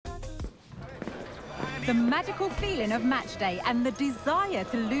The magical feeling of match day and the desire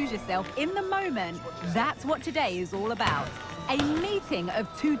to lose yourself in the moment, that's what today is all about. A meeting of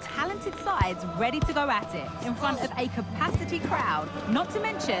two talented sides ready to go at it in front of a capacity crowd, not to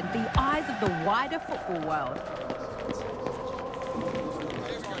mention the eyes of the wider football world.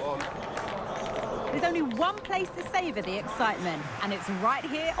 There's only one place to savour the excitement, and it's right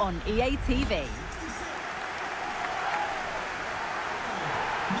here on EA TV.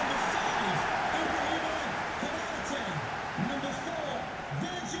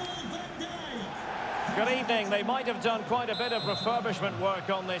 Good evening. They might have done quite a bit of refurbishment work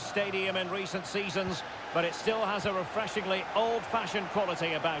on this stadium in recent seasons, but it still has a refreshingly old-fashioned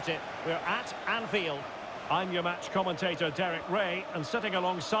quality about it. We're at Anfield. I'm your match commentator, Derek Ray, and sitting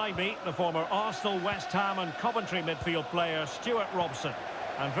alongside me, the former Arsenal, West Ham and Coventry midfield player, Stuart Robson.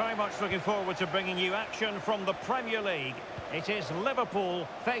 I'm very much looking forward to bringing you action from the Premier League. It is Liverpool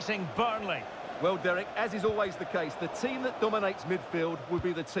facing Burnley. Well, Derek, as is always the case, the team that dominates midfield will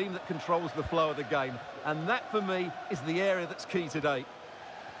be the team that controls the flow of the game. And that, for me, is the area that's key today.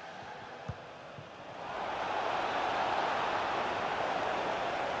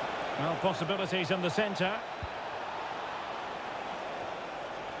 Well, possibilities in the centre.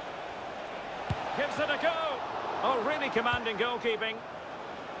 Gives it a go. Oh, really commanding goalkeeping.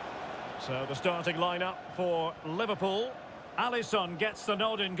 So the starting lineup for Liverpool. Alisson gets the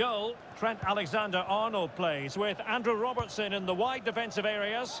nod in goal. Trent Alexander-Arnold plays with Andrew Robertson in the wide defensive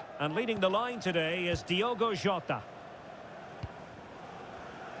areas. And leading the line today is Diogo Jota.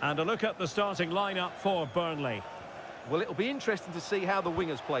 And a look at the starting lineup for Burnley. Well, it'll be interesting to see how the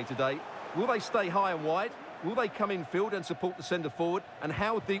wingers play today. Will they stay high and wide? Will they come in field and support the centre forward? And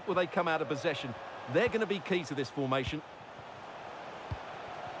how deep will they come out of possession? They're going to be key to this formation.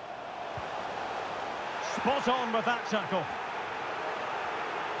 Spot on with that tackle.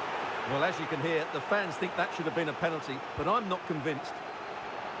 Well, as you can hear, the fans think that should have been a penalty, but I'm not convinced.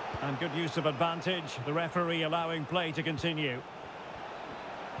 And good use of advantage, the referee allowing play to continue.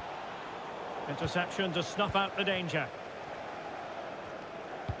 Interception to snuff out the danger.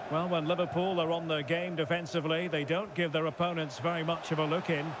 Well, when Liverpool are on their game defensively, they don't give their opponents very much of a look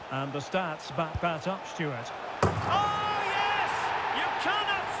in, and the stats back that up, Stuart. Oh, yes! You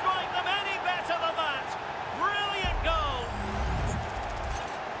cannot strike them any better than that! Brilliant goal!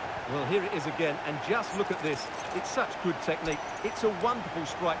 Well, here it is again, and just look at this. It's such good technique. It's a wonderful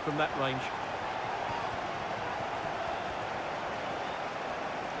strike from that range.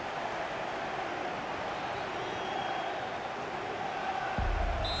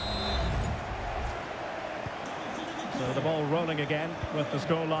 So the ball rolling again with the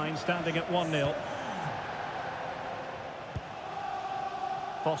scoreline standing at 1-0.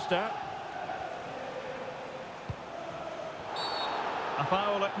 Foster. A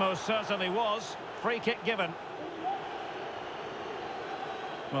foul it most certainly was. Free kick given.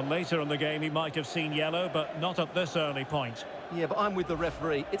 Well, later in the game he might have seen yellow, but not at this early point. Yeah, but I'm with the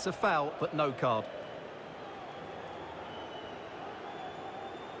referee. It's a foul, but no card.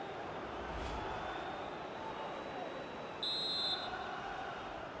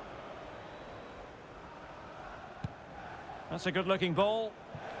 That's a good-looking ball.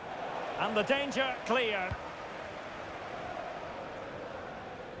 And the danger cleared.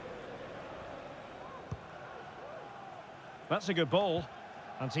 That's a good ball.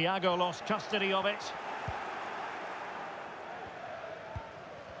 And Thiago lost custody of it.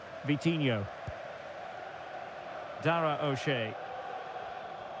 Vitinho. Dara O'Shea.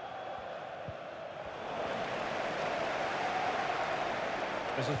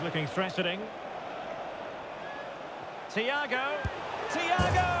 This is looking threatening. Thiago,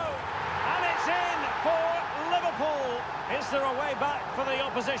 and it's in for Liverpool. Is there a way back for the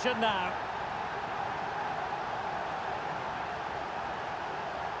opposition now?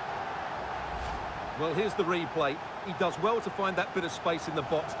 Well, here's the replay. He does well to find that bit of space in the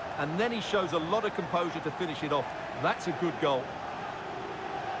box, and then he shows a lot of composure to finish it off. That's a good goal.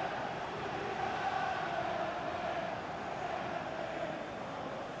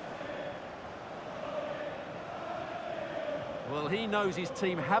 Well, he knows his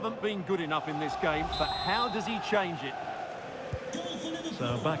team haven't been good enough in this game, but how does he change it?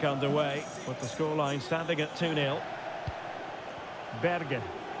 So back underway with the scoreline standing at 2-0. Berge.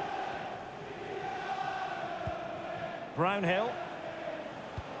 Brownhill.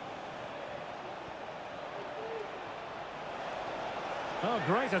 Oh,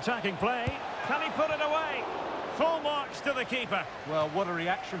 great attacking play. Can he put it away? Full marks to the keeper. Well, what a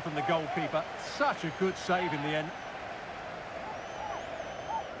reaction from the goalkeeper. Such a good save in the end.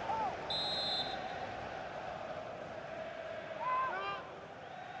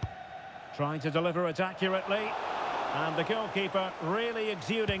 Trying to deliver it accurately. And the goalkeeper really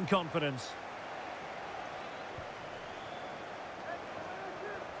exuding confidence.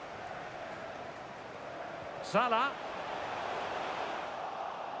 Salah.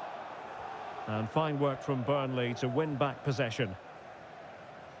 And fine work from Burnley to win back possession.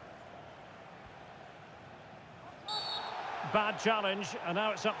 Bad challenge, and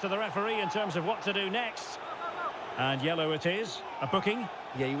now it's up to the referee in terms of what to do next. And yellow it is, a booking.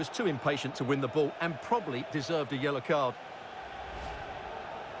 Yeah, he was too impatient to win the ball and probably deserved a yellow card.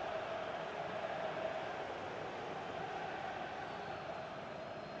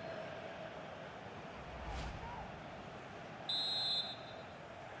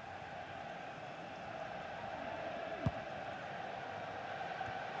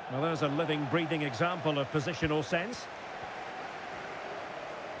 Well, there's a living, breathing example of positional sense.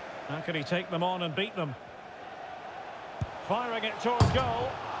 How can he take them on and beat them? Firing it towards goal.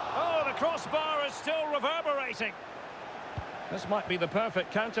 Oh, the crossbar is still reverberating. This might be the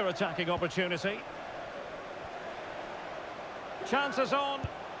perfect counter-attacking opportunity. Chances on.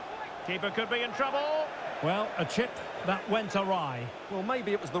 Keeper could be in trouble. Well, a chip that went awry. Well,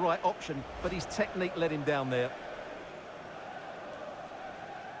 maybe it was the right option, but his technique let him down there.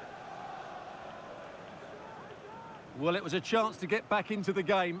 Well, it was a chance to get back into the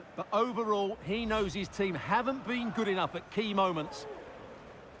game, but overall, he knows his team haven't been good enough at key moments.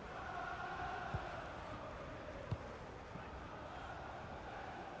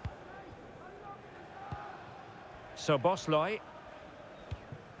 So Bosloy.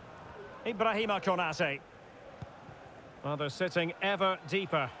 Ibrahima Konate. Well, they're sitting ever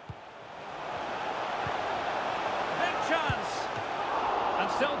deeper. Big chance.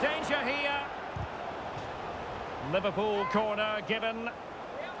 And still danger here. Liverpool corner given.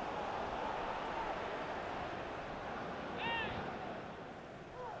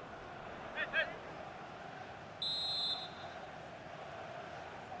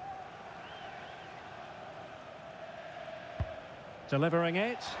 Delivering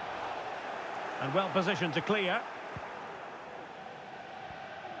it. And well positioned to clear.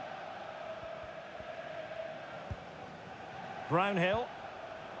 Brownhill.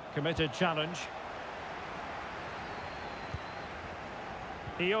 Committed challenge.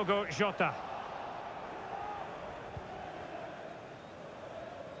 Diogo Jota.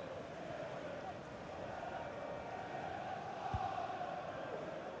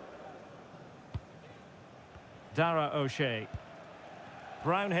 Dara O'Shea.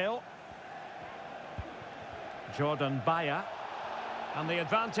 Brownhill. Jordan Baya. And the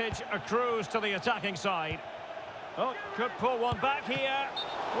advantage accrues to the attacking side. Oh, could pull one back here.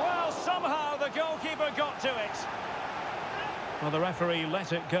 Well, somehow the goalkeeper got to it. Well, the referee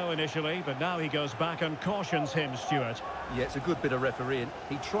let it go initially, but now he goes back and cautions him, Stuart. Yeah, it's a good bit of refereeing.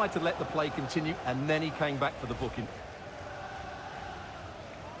 He tried to let the play continue, and then he came back for the booking.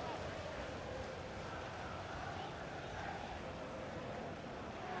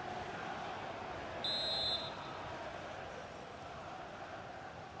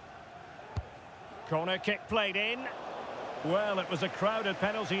 Corner kick played in. Well, it was a crowded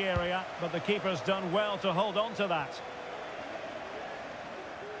penalty area, but the keeper's done well to hold on to that.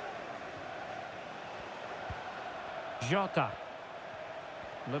 Jota.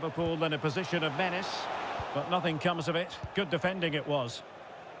 Liverpool in a position of menace, but nothing comes of it. Good defending it was.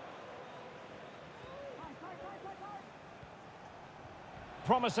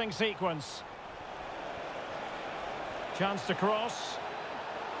 Promising sequence. Chance to cross.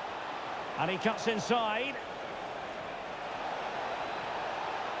 And he cuts inside.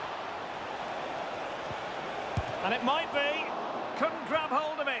 And it might be. Couldn't grab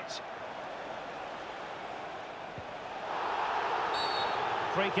hold of it.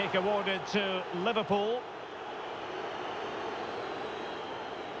 Free kick awarded to Liverpool.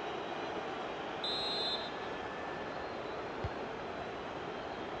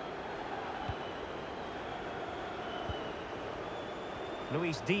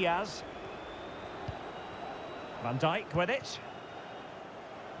 Luis Diaz. Van Dijk with it.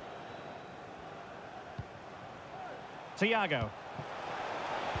 Thiago.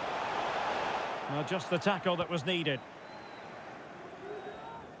 Well, just the tackle that was needed.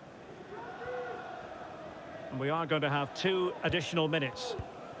 And we are going to have 2 additional minutes.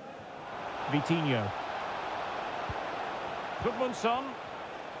 Vitinho. Gudmundsson.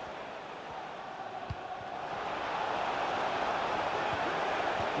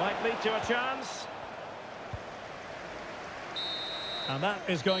 Might lead to a chance. And that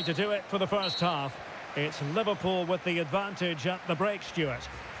is going to do it for the first half. It's Liverpool with the advantage at the break, Stuart.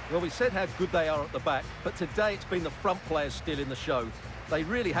 Well, we said how good they are at the back, but today it's been the front players still in the show. They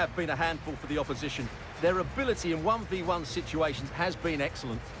really have been a handful for the opposition. Their ability in 1v1 situations has been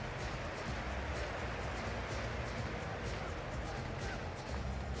excellent.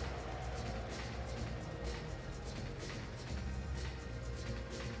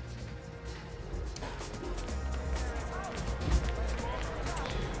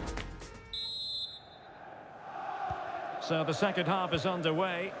 So the second half is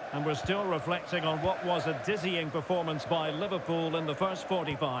underway, and we're still reflecting on what was a dizzying performance by Liverpool in the first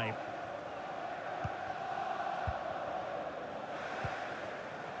 45.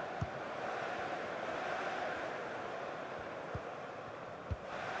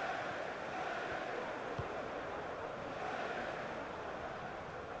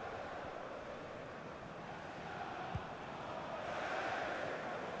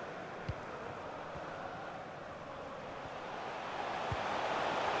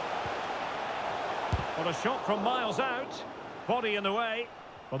 What a shot from miles out. Body in the way.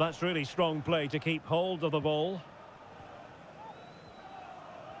 Well, that's really strong play to keep hold of the ball.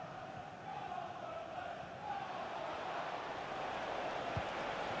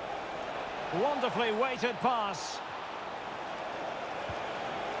 Wonderfully weighted pass.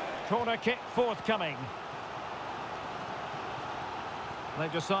 Corner kick forthcoming.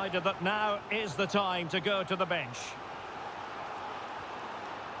 They've decided that now is the time to go to the bench.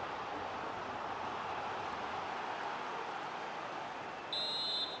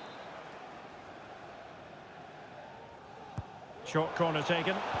 Short corner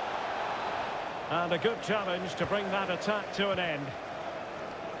taken. And a good challenge to bring that attack to an end.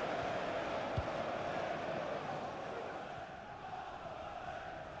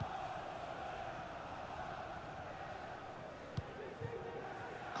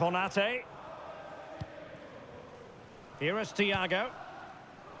 Konate. Here is Thiago.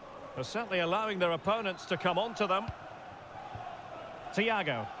 They're certainly allowing their opponents to come onto them.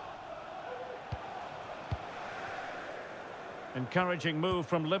 Thiago. Encouraging move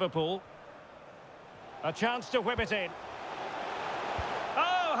from Liverpool. A chance to whip it in.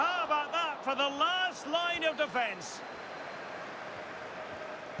 Oh, how about that for the last line of defence?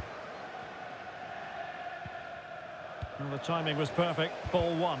 Well, the timing was perfect.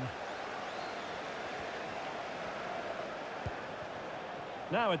 Ball one.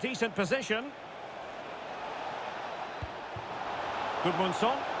 Now a decent position.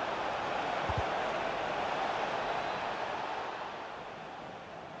 Gudmundsson.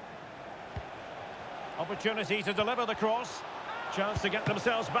 Opportunity to deliver the cross. Chance to get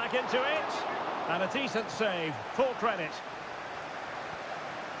themselves back into it. And a decent save. Full credit.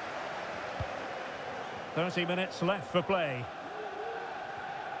 30 minutes left for play.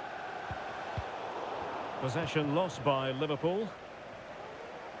 Possession lost by Liverpool.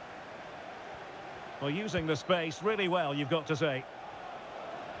 Well, using the space really well, you've got to say.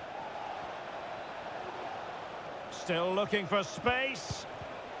 Still looking for space.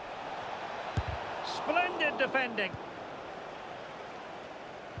 Splendid defending.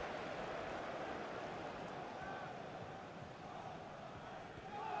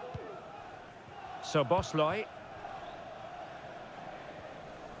 So Bosley.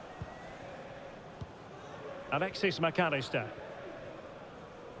 Alexis McAllister.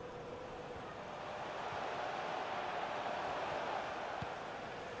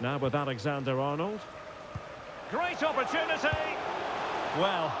 Now with Alexander-Arnold. Great opportunity.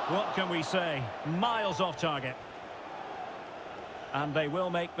 Well, what can we say? Miles off target. And they will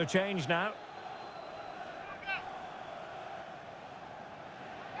make the change now.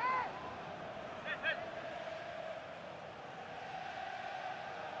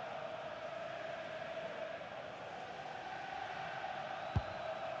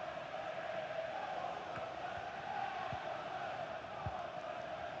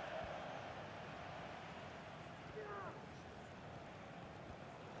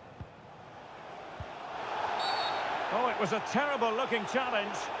 Oh, it was a terrible-looking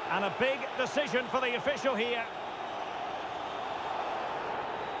challenge and a big decision for the official here.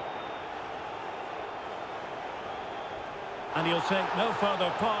 And he'll take no further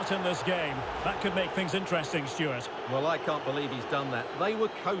part in this game. That could make things interesting, Stuart. Well, I can't believe he's done that. They were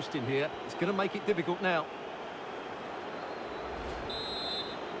coasting here. It's going to make it difficult now.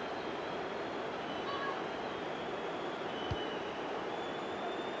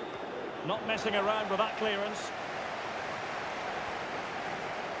 Not messing around with that clearance.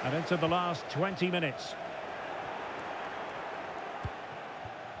 And into the last 20 minutes.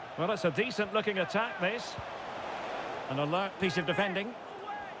 Well, it's a decent-looking attack, this. An alert piece of defending.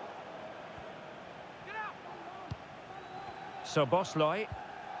 So Bosley.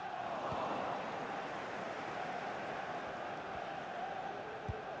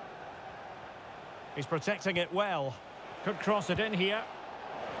 He's protecting it well. Could cross it in here.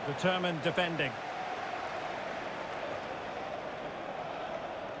 Determined defending.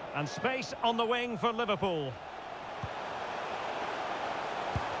 And space on the wing for Liverpool.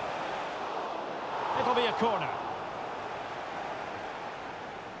 It'll be a corner.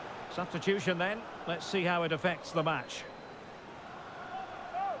 Substitution then. Let's see how it affects the match.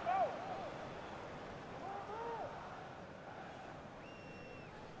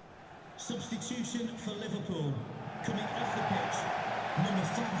 Substitution for Liverpool. Coming off the pitch, number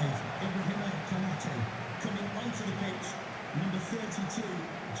 5, Ibrahima Konate. Coming onto the pitch, number 32,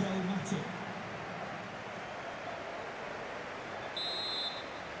 Joel Matip.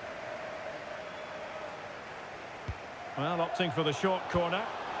 Well, opting for the short corner.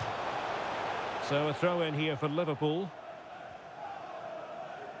 So a throw in here for Liverpool.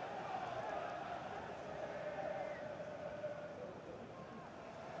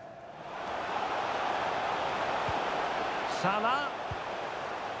 Salah.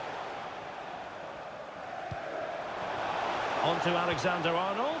 On to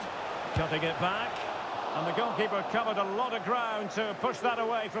Alexander-Arnold. Cutting it back. And the goalkeeper covered a lot of ground to push that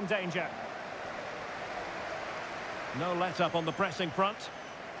away from danger. No let-up on the pressing front.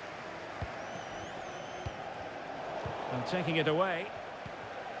 And taking it away.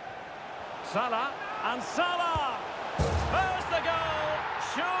 Salah. And Salah! There's the goal!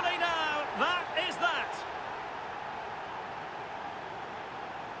 Surely now, that is that!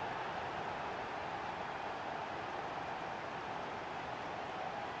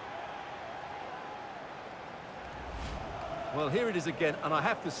 Well, here it is again, and I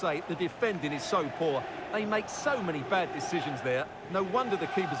have to say, the defending is so poor. They make so many bad decisions there. No wonder the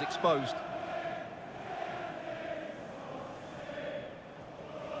keeper's exposed.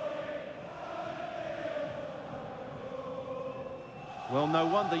 Well, no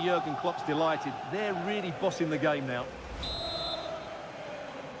wonder Jurgen Klopp's delighted. They're really bossing the game now.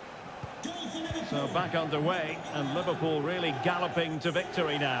 So back underway, and Liverpool really galloping to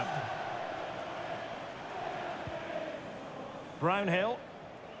victory now. Brownhill.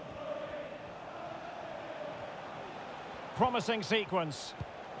 Promising sequence.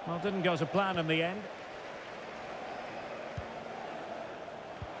 Well, didn't go to plan in the end.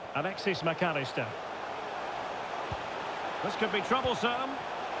 Alexis McAllister. This could be troublesome.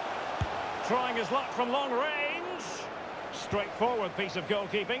 Trying his luck from long range. Straightforward piece of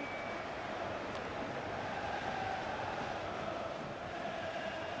goalkeeping.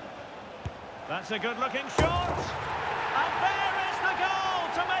 That's a good-looking shot. And there is the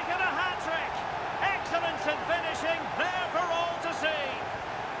goal to make it a hat-trick. Excellence in finishing, there for all to see.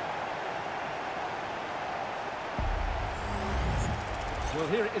 Well,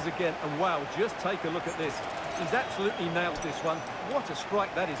 here it is again, and wow, just take a look at this. He's absolutely nailed this one. What a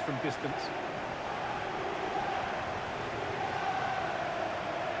strike that is from distance.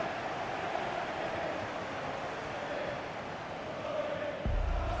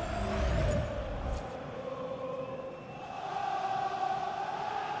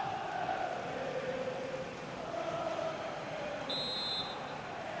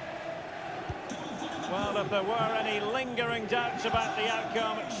 Well, if there were any lingering doubts about the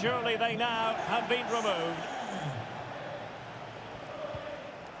outcome, surely they now have been removed.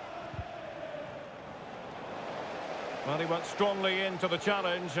 Well, he went strongly into the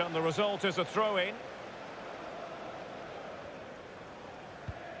challenge, and the result is a throw-in.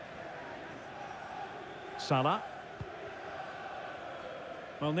 Salah.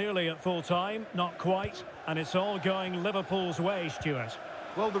 Well, nearly at full time, not quite, and it's all going Liverpool's way, Stuart.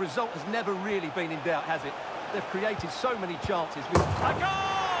 Well, the result has never really been in doubt, has it? They've created so many chances. A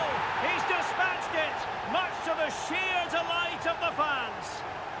goal! He's dispatched it, much to the sheer delight of the fans.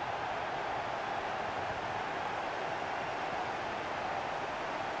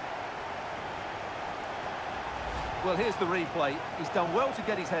 Well, here's the replay. He's done well to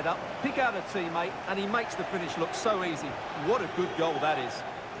get his head up, pick out a teammate, and he makes the finish look so easy. What a good goal that is.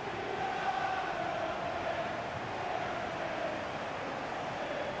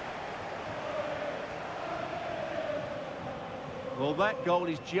 Well, that goal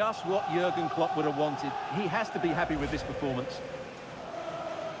is just what Jurgen Klopp would have wanted. He has to be happy with this performance.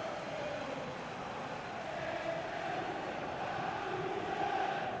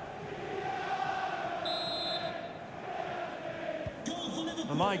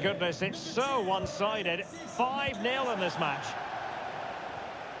 Oh, my goodness, it's so one-sided. 5-0 in this match.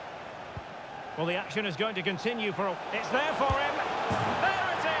 Well, the action is going to continue for... It's there for him. There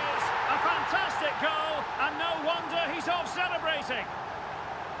it is. A fantastic goal, and no wonder he's off celebrating.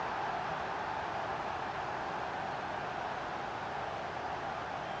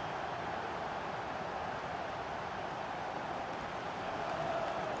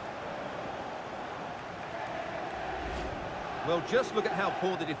 Well, just look at how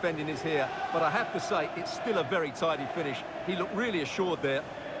poor the defending is here. But I have to say, it's still a very tidy finish. He looked really assured there.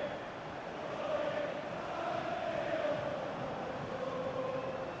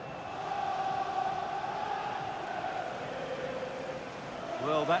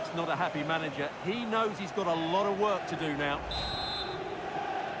 Well, that's not a happy manager. He knows he's got a lot of work to do now.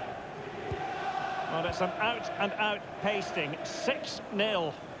 Well, it's an out-and-out pasting.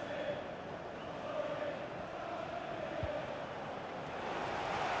 6-0.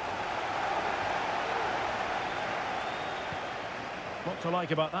 What to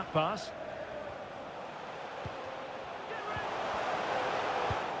like about that pass?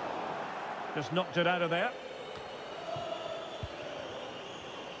 Just knocked it out of there.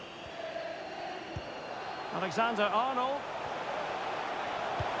 Alexander-Arnold.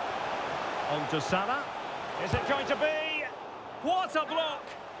 On to Salah. Is it going to be? What a block!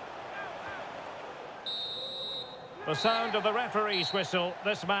 The sound of the referee's whistle.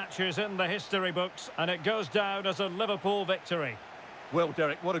 This match is in the history books, and it goes down as a Liverpool victory. Well,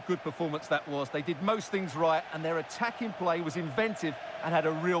 Derek, what a good performance that was. They did most things right, and their attacking play was inventive and had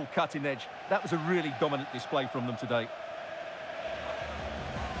a real cutting edge. That was a really dominant display from them today.